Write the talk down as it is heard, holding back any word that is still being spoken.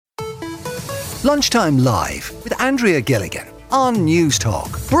Lunchtime Live with Andrea Gilligan on News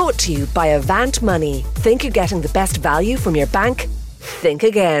Talk. Brought to you by Avant Money. Think you're getting the best value from your bank? Think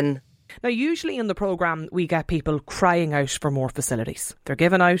again. Now, usually in the programme, we get people crying out for more facilities. They're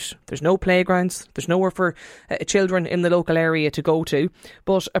given out, there's no playgrounds, there's nowhere for children in the local area to go to.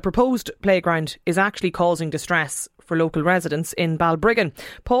 But a proposed playground is actually causing distress for local residents in Balbriggan.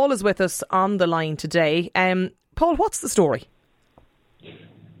 Paul is with us on the line today. Paul, what's the story?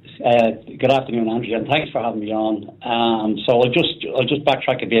 Good afternoon, Andrea, and thanks for having me on. So I'll just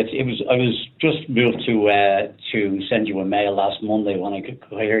backtrack a bit. I was just moved to send you a mail last Monday when I could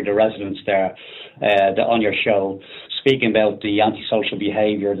hear the residents there on your show speaking about the antisocial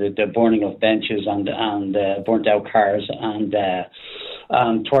behaviour, the burning of benches and burnt out cars and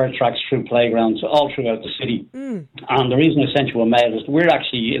tourist tracks through playgrounds all throughout the city. And the reason I sent you a mail is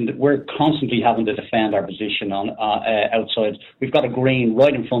we're constantly having to defend our position on outside. We've got a green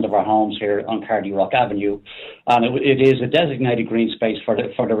right in front of our homes here on Cardy Rock Avenue, and it is a designated green space for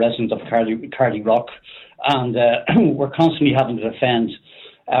the residents of Cardy Rock, and we're constantly having to defend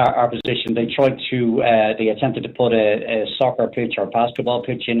our position. They attempted to put a soccer pitch or basketball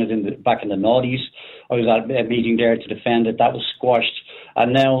pitch in it back in the noughties. I was at a meeting there to defend it. That was squashed.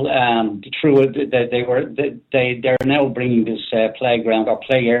 And now, they're now bringing this playground or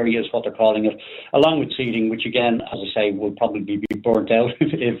play area is what they're calling it, along with seating, which again, as I say, will probably be burnt out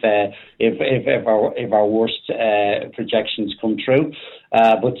if our worst projections come true.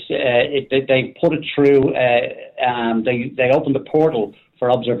 But they put it through. They opened the portal for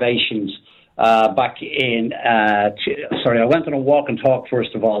observations back in. I went on a walk and talk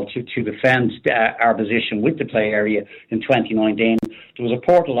first of all to defend our position with the play area in 2019. There was a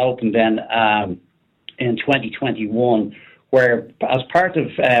portal opened then in 2021 where, as part of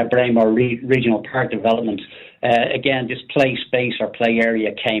Braemar Regional Park Development, again, this play space or play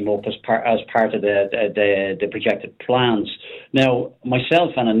area came up as part of the projected plans. Now,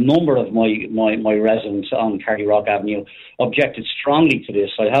 myself and a number of my residents on Cardy Rock Avenue objected strongly to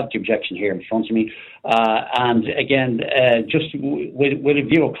this. I have the objection here in front of me. And again, just with a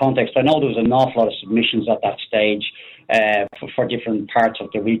view of context, I know there was an awful lot of submissions at that stage for different parts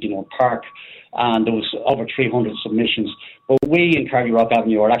of the regional park, and there was over 300 submissions. But we in Cardy Rock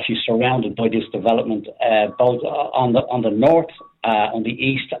Avenue are actually surrounded by this development, both on the north, on the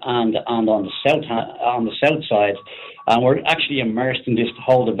east, and on the south side. And we're actually immersed in this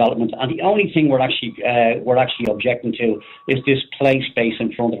whole development. And the only thing we're actually objecting to is this play space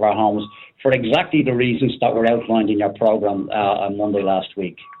in front of our homes for exactly the reasons that were outlined in your programme on Monday last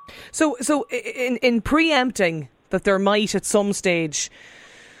week. So in preempting that there might at some stage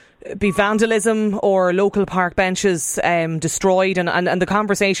be vandalism or local park benches destroyed, and the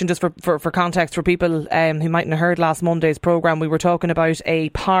conversation, just for context for people who mightn't have heard last Monday's programme, we were talking about a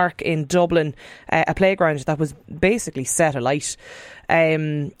park in Dublin, a playground that was basically set alight,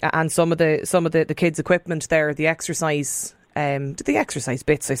 and some of the kids' equipment there, the exercise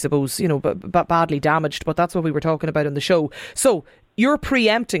bits, I suppose, but badly damaged. But that's what we were talking about on the show. So you're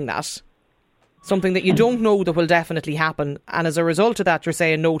preempting that, something that you don't know that will definitely happen, and as a result of that, you're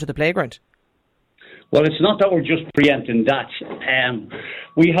saying no to the playground. Well, it's not that we're just preempting that.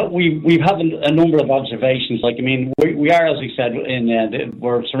 We've had a number of observations. We are, as we said,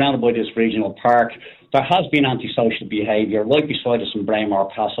 we're surrounded by this regional park. There has been antisocial behaviour right beside us in Braemar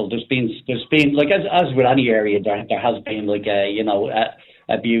Castle. There's been as with any area, there has been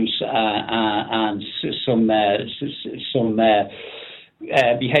abuse and some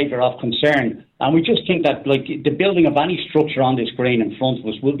behaviour of concern. And we just think that the building of any structure on this green in front of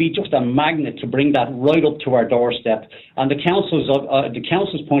us will be just a magnet to bring that right up to our doorstep. And the council's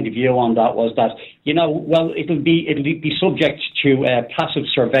point of view on that was that, it'll be subject to passive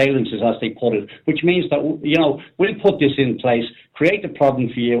surveillances, as they put it, which means that, we'll put this in place, create the problem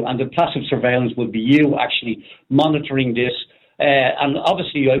for you, and the passive surveillance will be you actually monitoring this. And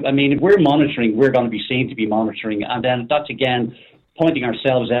obviously, if we're monitoring, we're going to be seen to be monitoring. And then that's, again, pointing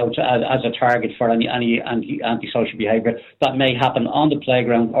ourselves out as a target for any antisocial behaviour that may happen on the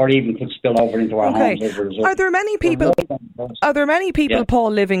playground or even could spill over into our homes as a result. Are there many people, Paul,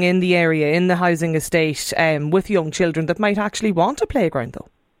 living in the area, in the housing estate, with young children that might actually want a playground, though?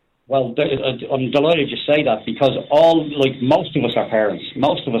 Well, I'm delighted you say that, because most of us are parents.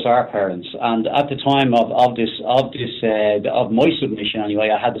 Most of us are parents, and at the time of my submission, anyway,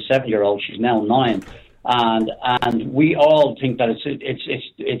 I had the 7-year-old. She's now 9. And we all think that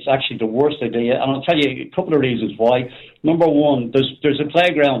it's actually the worst idea, and I'll tell you a couple of reasons why. Number one, there's a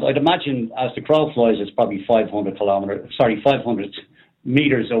playground. I'd imagine as the crow flies, it's probably 500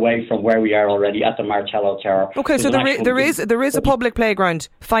 metres away from where we are already at the Martello Tower. Okay, so there is a public playground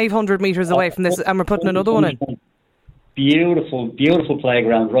 500 metres away from this, and we're putting another one in. Beautiful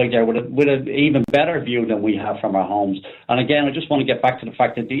playground right there with an even better view than we have from our homes. And again, I just want to get back to the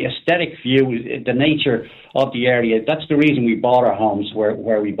fact that the aesthetic view, the nature of the area, that's the reason we bought our homes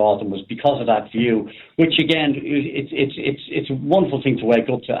where we bought them, was because of that view, which again, it's a wonderful thing to wake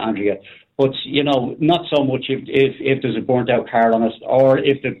up to, Andrea. But, not so much if there's a burnt out car on it, or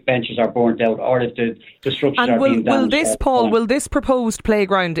if the benches are burnt out, or if the structures are being damaged. Will this proposed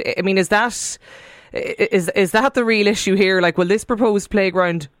playground, I mean, is that the real issue here? Like, will this proposed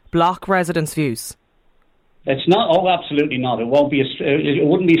playground block residents' views? It's not. Oh, absolutely not. It won't be. It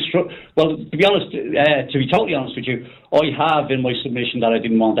wouldn't be. Well, to be honest, to be totally honest with you, I have in my submission that I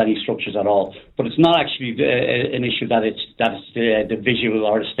didn't want any structures at all. But it's not actually an issue that it's the visual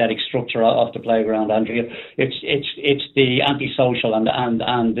or aesthetic structure of the playground, Andrea. It's the antisocial and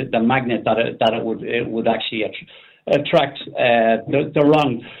the magnet that it would actually attract the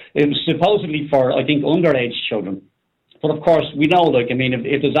wrong. It was supposedly for, I think, underage children. But of course, we know,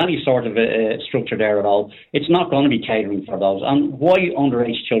 if there's any sort of a structure there at all, it's not going to be catering for those. And why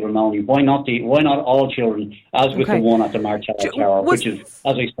underage children only? Why not all children, as with the one at the Martello Tower, which is,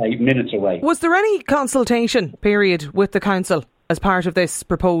 as I say, minutes away? Was there any consultation period with the council as part of this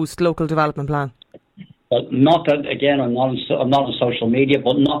proposed local development plan? Well, not that, again, I'm not on social media,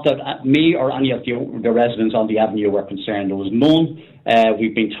 but not that me or any of the residents on the avenue were concerned. There was none.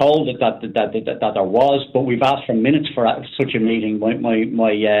 We've been told that there was, but we've asked for minutes for such a meeting.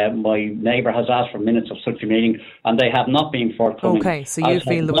 My neighbour has asked for minutes of such a meeting, and they have not been forthcoming. Okay, so you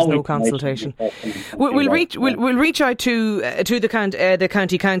feel there was no consultation. We'll reach out to the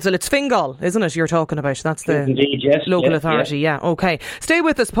county council. It's Fingal, isn't it? You're talking about. That's the local authority. Yeah. Okay. Stay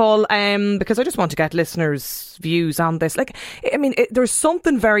with us, Paul, because I just want to get listeners' views on this. There's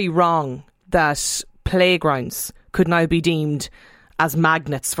something very wrong that playgrounds could now be deemed as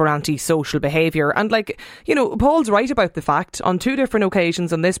magnets for antisocial behaviour. And Paul's right about the fact. On two different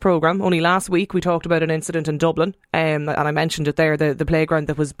occasions on this programme, only last week we talked about an incident in Dublin, and I mentioned it there, the playground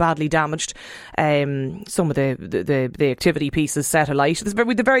that was badly damaged. Some of the activity pieces set alight.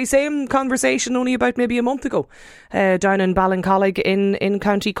 The very same conversation only about maybe a month ago down in Ballincollig in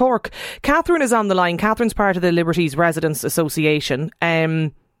County Cork. Catherine is on the line. Catherine's part of the Liberties Residents Association.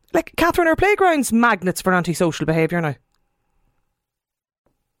 Catherine, are playgrounds magnets for antisocial behaviour now?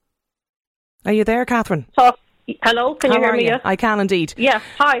 Are you there, Catherine? Hello, can you hear me? I can indeed. Yeah,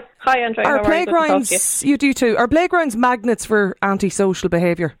 hi Andrea. Are playgrounds, you do too, are playgrounds magnets for antisocial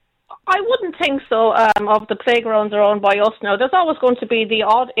behaviour? I wouldn't think so. Of the playgrounds are owned by us now. There's always going to be the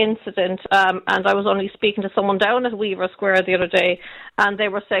odd incident, and I was only speaking to someone down at Weaver Square the other day, and they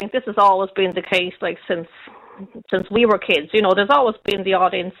were saying this has always been the case, since we were kids. There's always been the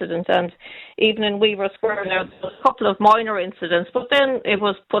odd incident, and even in Weaver Square now, there was a couple of minor incidents, but then it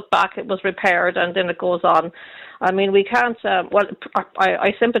was put back, it was repaired, and then it goes on. I mean, we can't,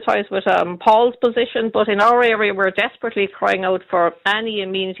 I sympathise with Paul's position, but in our area, we're desperately crying out for any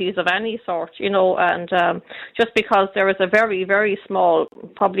amenities of any sort, and just because there is a very, very small,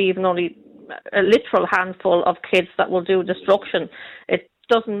 probably even only a literal handful of kids that will do destruction, it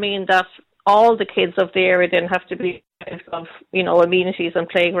doesn't mean that all the kids of the area then have to be of, amenities and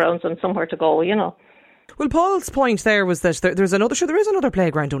playgrounds and somewhere to go, Well, Paul's point there was that there is another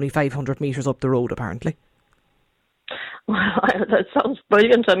playground only 500 metres up the road, apparently. Well, that sounds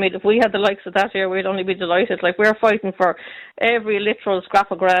brilliant. I mean, if we had the likes of that here, we'd only be delighted. We're fighting for every literal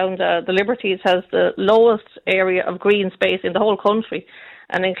scrap of ground. The Liberties has the lowest area of green space in the whole country.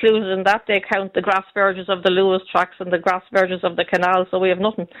 And included in that, they count the grass verges of the Lewis tracks and the grass verges of the canal, so we have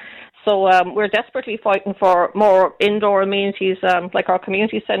nothing. So we're desperately fighting for more indoor amenities, like our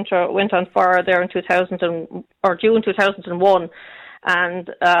community centre went on fire there in June 2001. And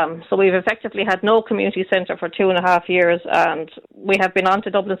so we've effectively had no community centre for 2.5 years, and we have been on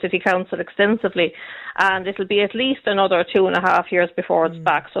to Dublin City Council extensively, and it'll be at least another 2.5 years before it's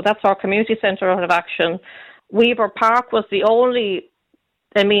back. So that's our community centre out of action. Weaver Park was the only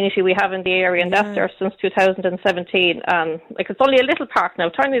amenity we have in the area, and that's there since 2017. It's only a little park now,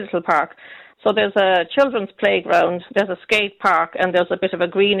 tiny little park. So there's a children's playground, there's a skate park, and there's a bit of a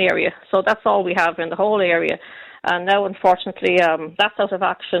green area. So that's all we have in the whole area. And now, unfortunately, that's out of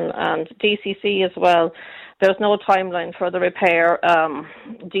action, and DCC as well. there's no timeline for the repair.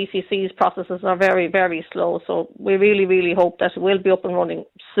 DCC's processes are very, very slow, so we really, really hope that it will be up and running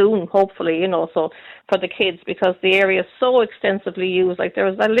soon, hopefully, so for the kids, because the area is so extensively used. Like, there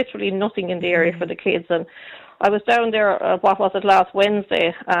is literally nothing in the area for the kids. And I was down there, last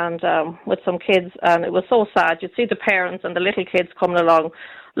Wednesday, and with some kids, and it was so sad. You'd see the parents and the little kids coming along,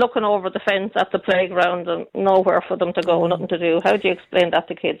 looking over the fence at the playground and nowhere for them to go, nothing to do. How do you explain that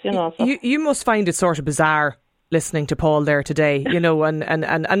to kids, So. You must find it sort of bizarre listening to Paul there today,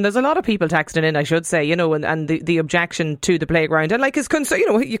 and there's a lot of people texting in, I should say, and the objection to the playground, and like his concern,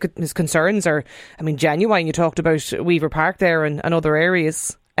 his concerns are, genuine. You talked about Weaver Park there and other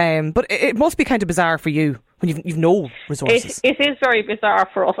areas, but it must be kind of bizarre for you when you've no resources. It is very bizarre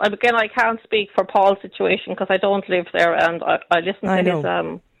for us. Again, I can't speak for Paul's situation because I don't live there, and I listened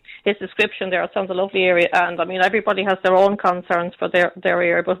to his description there. It sounds a lovely area, and everybody has their own concerns for their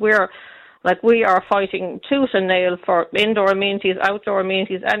area, but we are fighting tooth and nail for indoor amenities, outdoor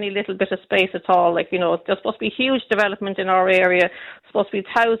amenities, any little bit of space at all. There's supposed to be huge development in our area, supposed to be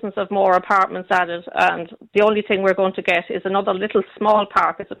thousands of more apartments added, and the only thing we're going to get is another little small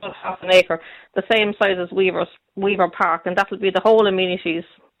park. It's about half an acre, the same size as Weaver Park, and that will be the whole amenities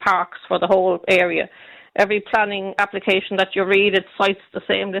parks for the whole area. Every planning application that you read, it cites the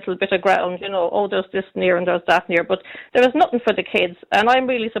same little bit of ground, there's this near and there's that near, but there is nothing for the kids. And I'm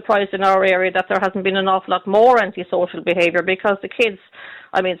really surprised in our area that there hasn't been an awful lot more antisocial behaviour, because the kids,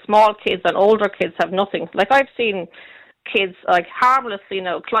 small kids and older kids have nothing. Like, I've seen kids, harmlessly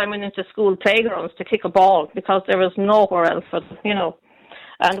climbing into school playgrounds to kick a ball because there is nowhere else for them,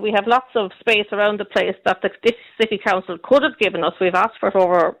 And we have lots of space around the place that the City Council could have given us. We've asked for it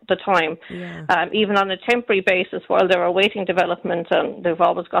over the time, even on a temporary basis while they're awaiting development, and they've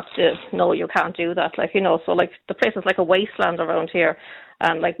always got to, no, you can't do that. So the place is like a wasteland around here.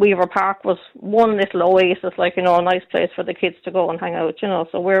 And Weaver Park was one little oasis, a nice place for the kids to go and hang out,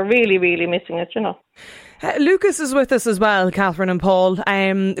 So we're really, really missing it, Lucas is with us as well, Catherine and Paul.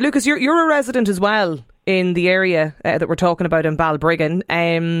 Lucas, you're a resident as well in the area that we're talking about in Balbriggan.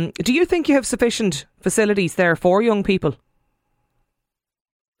 Do you think you have sufficient facilities there for young people?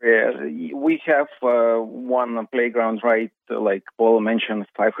 Yeah, we have one playground, right, like Paul mentioned,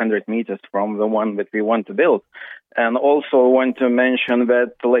 500 meters from the one that we want to build. And also want to mention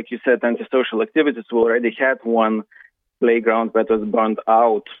that, like you said, antisocial activities, we already had one playground that was burned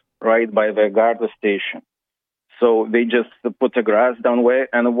out right by the Garda station. So they just put the grass down there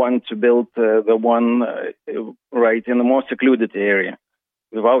and want to build the one right in the more secluded area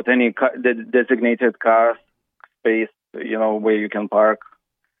without any designated car space, where you can park.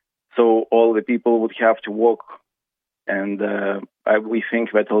 So all the people would have to walk. And we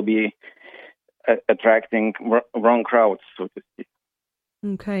think that will be attracting wrong crowds, so to speak.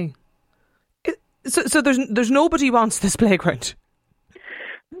 Okay. So there's nobody wants this playground?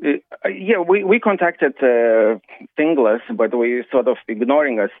 We contacted Finglas, but we sort of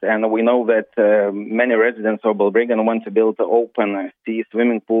ignoring us, and we know that many residents of Balbriggan want to build an open sea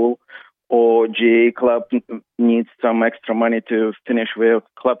swimming pool, or GA Club needs some extra money to finish their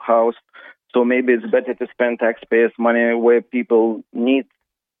clubhouse. So maybe it's better to spend taxpayers' money where people need,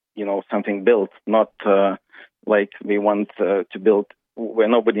 something built, not like we want to build where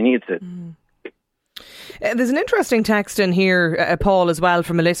nobody needs it. Mm. There's an interesting text in here, Paul, as well,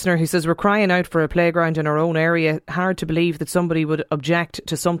 from a listener who says, we're crying out for a playground in our own area. Hard to believe that somebody would object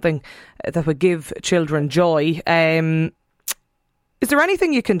to something that would give children joy. Is there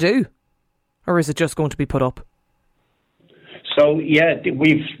anything you can do? Or is it just going to be put up? So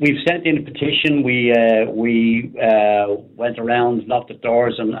we've sent in a petition. We went around, knocked the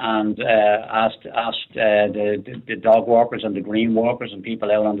doors, and asked the dog walkers and the green walkers and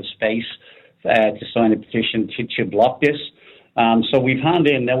people out on the space to sign a petition to block this. So we've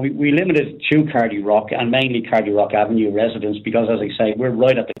handed in. Now we limited it to Cardew-Rock and mainly Cardew-Rock Avenue residents because, as I say, we're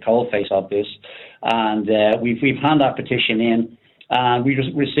right at the coalface of this, and we've handed that petition in. We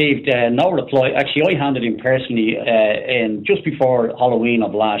just received no reply. Actually, I handed in personally in just before Halloween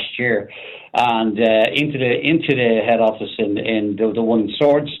of last year, and into the head office in the one in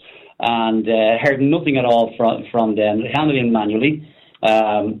Swords, and heard nothing at all from them. Handed in manually,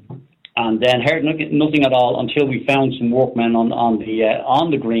 and then heard nothing at all until we found some workmen on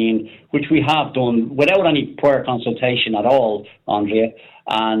the green, which we have done without any prior consultation at all, Andrea,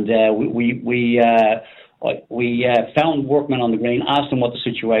 and we found workmen on the green, asked them what the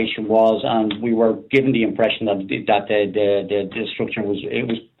situation was, and we were given the impression that the destruction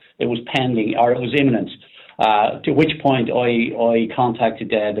was pending, or it was imminent. To which point I contacted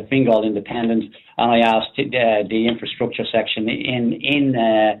the Fingal Independent, and I asked the infrastructure section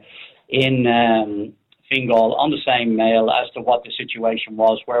in Fingal on the same mail as to what the situation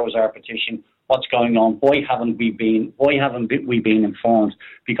was, where was our petition, what's going on, why haven't we been informed?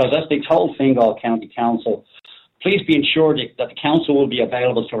 Because as they told Fingal County Council, please be ensured that the council will be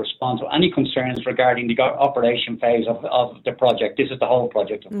available to respond to any concerns regarding the operation phase of the project. This is the whole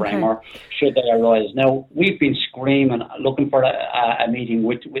project of Braemar, should they arise. Now, we've been screaming, looking for a meeting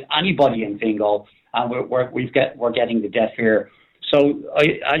with anybody in Fingal, and we're getting the deaf ear. So,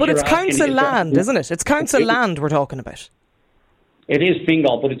 but it's council land, isn't it? It's council land we're talking about. It is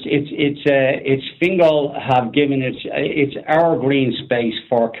Fingal, but it's Fingal have given it's our green space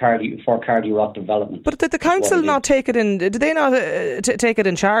for Cardi Rock development. But did the council not take it in? Did they not take it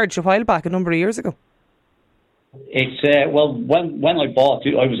in charge a while back, a number of years ago? It's when I bought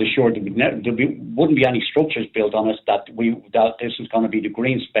it, I was assured there wouldn't be any structures built on it. That this was going to be the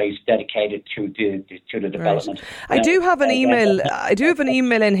green space dedicated to the development. Right. I do have an email. I do have an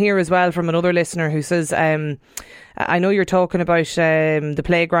email in here as well from another listener who says, I know you're talking about the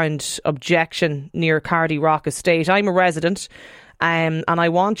playground objection near Cardi Rock Estate. I'm a resident. And I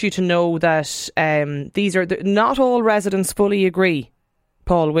want you to know that these are not all residents fully agree,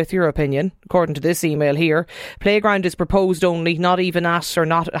 Paul, with your opinion. According to this email here, playground is proposed only, not even asked or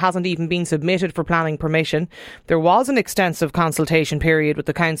hasn't even been submitted for planning permission. There was an extensive consultation period with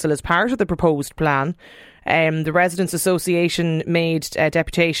the council as part of the proposed plan. The Residents Association made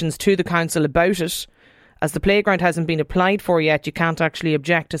deputations to the council about it. As the playground hasn't been applied for yet, you can't actually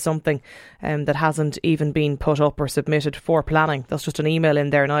object to something that hasn't even been put up or submitted for planning. That's just an email in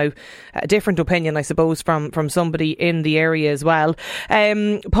there now. A different opinion, I suppose, from somebody in the area as well.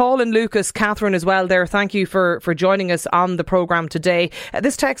 Paul and Lucas, Catherine as well there, thank you for joining us on the programme today.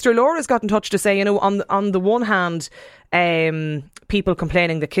 This texter, Laura's got in touch to say, on the one hand, people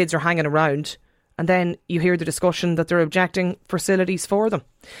complaining that kids are hanging around, and then you hear the discussion that they're objecting facilities for them.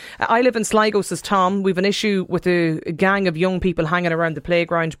 I live in Sligo, says Tom. We've an issue with a gang of young people hanging around the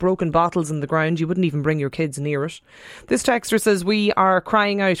playground, broken bottles in the ground. You wouldn't even bring your kids near it. This texter says, we are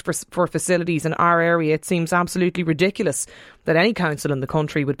crying out for facilities in our area. It seems absolutely ridiculous that any council in the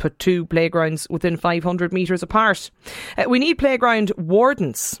country would put two playgrounds within 500 metres apart. We need playground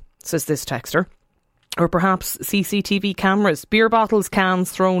wardens, says this texter. Or perhaps CCTV cameras, beer bottles,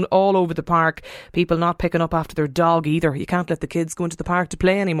 cans thrown all over the park, people not picking up after their dog either. You can't let the kids go into the park to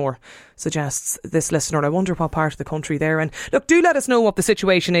play anymore, suggests this listener. I wonder what part of the country they're in. Look, do let us know what the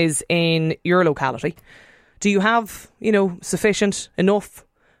situation is in your locality. Do you have, sufficient, enough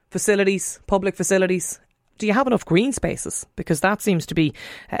facilities, public facilities? Do you have enough green spaces? Because that seems to be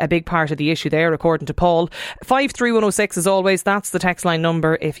a big part of the issue there, according to Paul. 53106 as always, that's the text line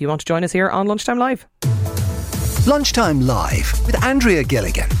number if you want to join us here on Lunchtime Live. Lunchtime Live with Andrea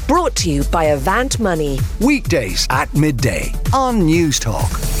Gilligan. Brought to you by Avant Money. Weekdays at midday on News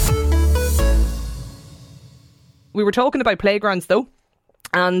Talk. We were talking about playgrounds though.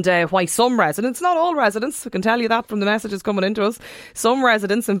 And why some residents, not all residents, I can tell you that from the messages coming into us, some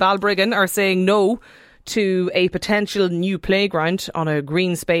residents in Balbriggan are saying no to a potential new playground on a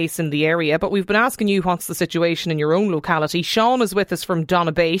green space in the area. But we've been asking you what's the situation in your own locality. Sean is with us from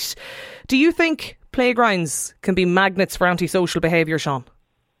Donabate. Do you think playgrounds can be magnets for antisocial behaviour, Sean?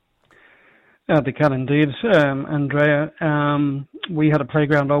 Yeah, they can indeed, Andrea. We had a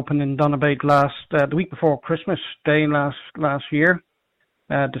playground open in Donabate the week before Christmas Day last year,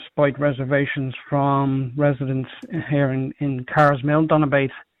 despite reservations from residents here in Carr's Mill,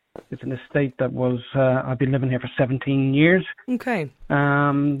 Donabate. It's an estate that was, I've been living here for 17 years. Okay.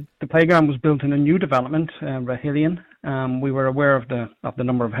 The playground was built in a new development, Rahillian. We were aware of the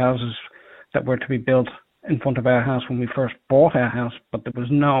number of houses that were to be built in front of our house when we first bought our house, but there was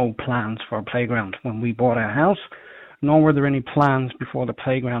no plans for a playground when we bought our house, nor were there any plans before the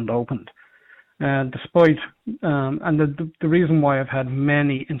playground opened. And the reason why I've had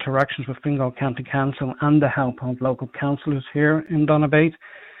many interactions with Fingal County Council and the help of local councillors here in Donabate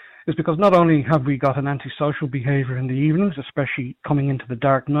is because not only have we got an antisocial behaviour in the evenings, especially coming into the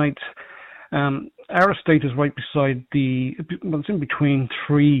dark nights, our estate is right beside it's in between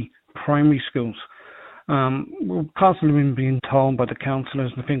three primary schools. We're constantly being told by the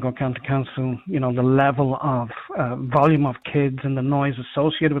councillors, the Fingal County Council, the level of volume of kids and the noise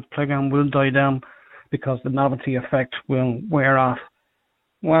associated with the playground will die down because the novelty effect will wear off.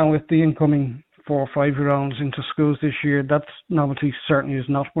 Well, with the incoming 4 or 5-year-olds into schools this year, that novelty certainly is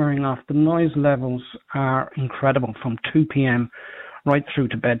not wearing off. The noise levels are incredible from 2 p.m. right through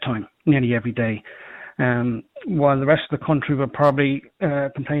to bedtime, nearly every day. While the rest of the country were probably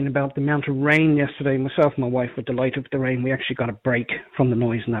complaining about the amount of rain yesterday, myself and my wife were delighted with the rain. We actually got a break from the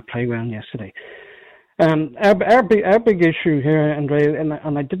noise in that playground yesterday. Our big issue here, Andrea,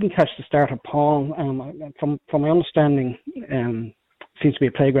 and I didn't catch the start of Paul. From my understanding, seems to be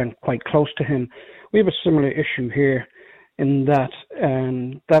a playground quite close to him. We have a similar issue here, in that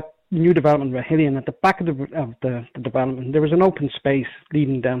that new development, Rahillion, at the back of the development, there was an open space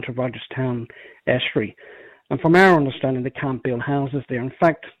leading down to Rogerstown Estuary. And from our understanding, they can't build houses there. In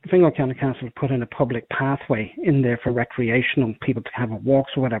fact, the Fingal County Council put in a public pathway in there for recreational people to have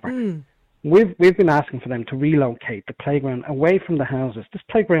walks or whatever. We've been asking for them to relocate the playground away from the houses. This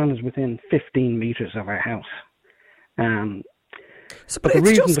playground is within 15 metres of our house. But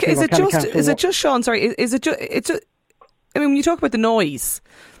is it just Sean? Sorry, is it just? I mean, when you talk about the noise,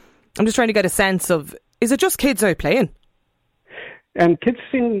 I'm just trying to get a sense of: is it just kids out playing? Kids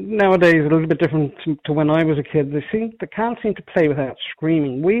seem nowadays a little bit different to when I was a kid. They can't seem to play without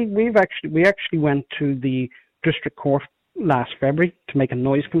screaming. We actually went to the district court last February to make a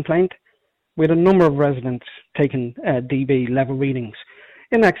noise complaint. We had a number of residents taking dB level readings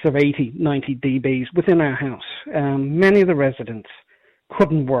in excess of 80, 90 dBs within our house. Many of the residents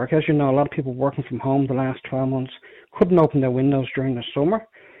couldn't work. As you know, a lot of people working from home the last 12 months couldn't open their windows during the summer.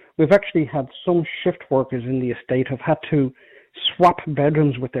 We've actually had some shift workers in the estate have had to swap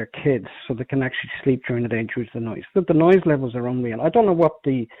bedrooms with their kids so they can actually sleep during the day due to the noise. The noise levels are unreal. I don't know what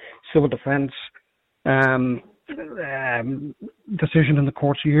the civil defence decision in the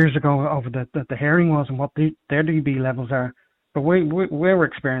courts years ago over the hearing was and what their dB levels are. But we're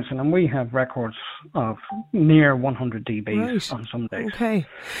experiencing, and we have records of near 100 dBs on some days. Okay.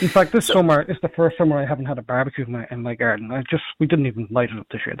 In fact, this summer is the first summer I haven't had a barbecue in my garden. We didn't even light it up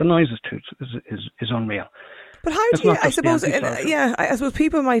this year. The noise is unreal. But how do you? I suppose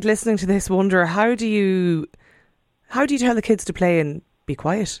people might listening to this wonder how do you tell the kids to play and be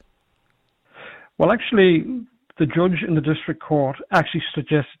quiet? Well, actually, the judge in the district court actually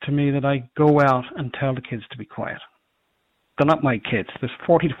suggested to me that I go out and tell the kids to be quiet. They're not my kids. There's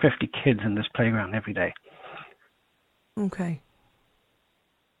 40 to 50 kids in this playground every day. Okay.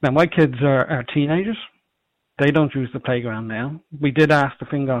 Now, my kids are teenagers. They don't use the playground now. We did ask the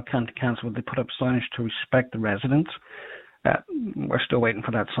Fingal County Council would they put up signage to respect the residents. We're still waiting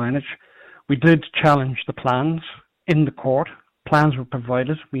for that signage. We did challenge the plans in the court. Plans were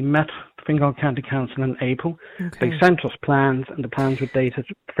provided. We met the Fingal County Council in April. Okay. They sent us plans, and the plans were dated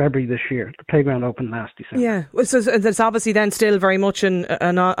February this year. The playground opened last December. Yeah, so that's obviously then still very much an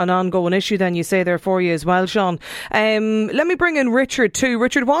ongoing issue then, you say there for you as well, Sean. Let me bring in Richard too.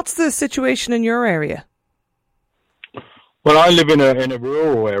 Richard, what's the situation in your area? Well, I live in a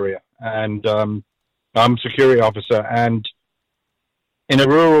rural area, and I'm a security officer, and in a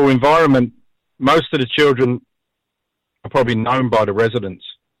rural environment, most of the children are probably known by the residents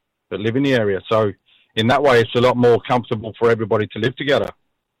that live in the area. So in that way, it's a lot more comfortable for everybody to live together.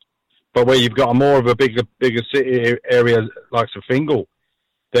 But where you've got more of a bigger city area like Fingal,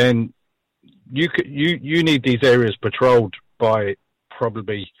 then you need these areas patrolled by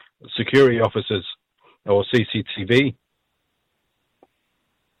probably security officers or CCTV.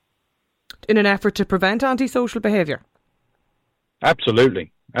 In an effort to prevent antisocial behaviour?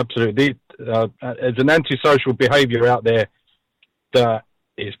 Absolutely. There's an antisocial behaviour out there that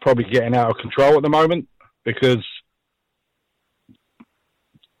is probably getting out of control at the moment because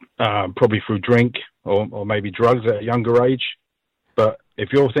probably through drink or maybe drugs at a younger age. But if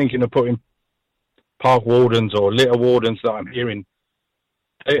you're thinking of putting park wardens or litter wardens that I'm hearing,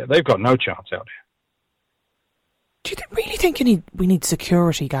 they've got no chance out there. Do you really think we need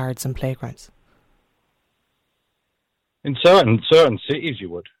security guards in playgrounds? In certain cities, you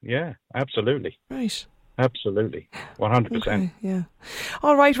would. Yeah, absolutely. Right. Absolutely, 100%. Okay, yeah.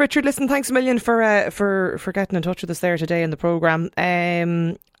 All right, Richard. Listen, thanks a million for getting in touch with us there today in the programme.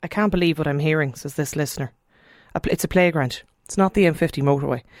 I can't believe what I'm hearing, says this listener. It's a playground. It's not the M50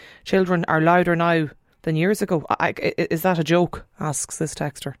 motorway. Children are louder now than years ago. Is that a joke? Asks this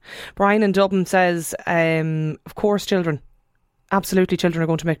texter. Brian in Dublin says, of course children are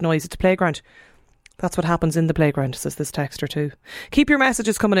going to make noise. It's a playground. That's what happens in the playground, says this texter too. Keep your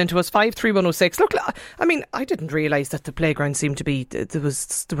messages coming into us, 53106. Look, I mean, I didn't realise that the playground seemed to be, they were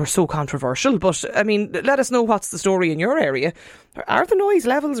so controversial, but I mean, let us know what's the story in your area. Are the noise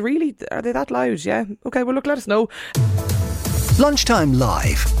levels really, are they that loud? Yeah. Okay, well look, let us know. Lunchtime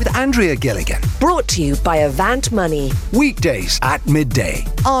Live with Andrea Gilligan. Brought to you by Avant Money. Weekdays at midday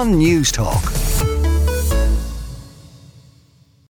on News Talk.